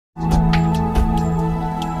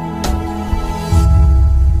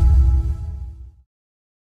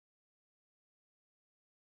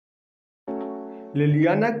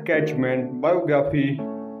Lilliana Ketchman Biography.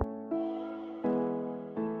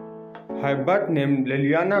 Her birth name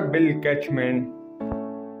Lilliana Belle Ketchman.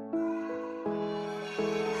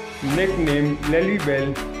 Nickname Lilly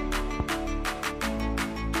Belle.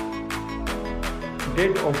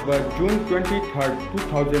 Date of birth June 23rd,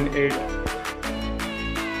 2008.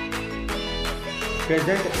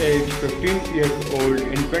 Present age 15 years old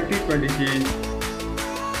in 2023.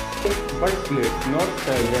 Birthplace North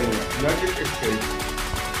Carolina, United States.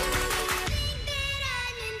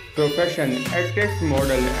 Profession actress,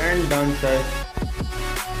 model and dancer.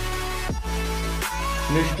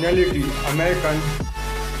 Nationality American.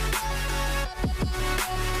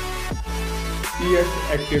 Years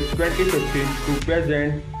active 2015 to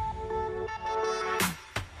present.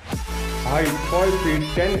 Height 5 feet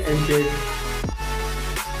 10 inches.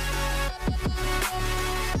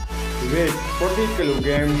 Weight 40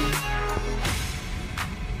 kilograms.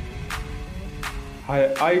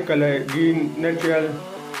 Her eye color green natural.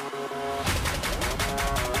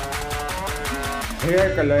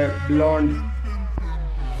 Hair color blonde.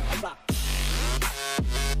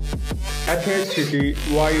 Ethnicity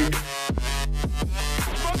white.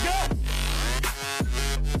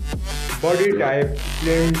 Body type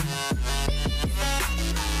slim.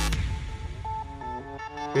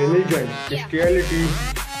 Religion Christianity.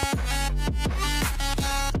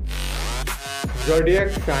 Zodiac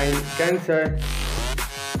sign Cancer.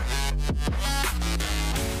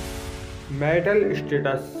 Marital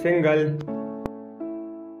status single.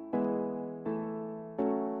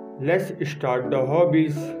 Let's start the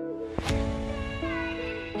hobbies.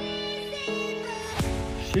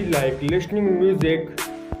 She likes listening music,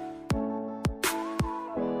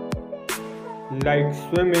 likes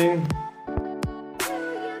swimming.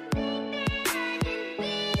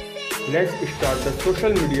 Let's start the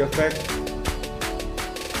social media facts.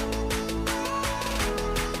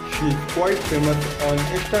 She is quite famous on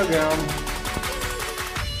Instagram,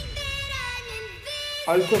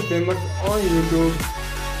 also famous on YouTube.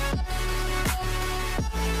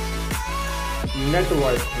 Net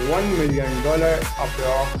worth $1 million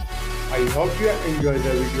approx. I hope you enjoy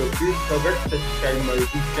the video. Please forget to subscribe my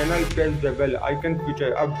YouTube channel, press the bell icon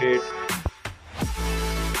future update.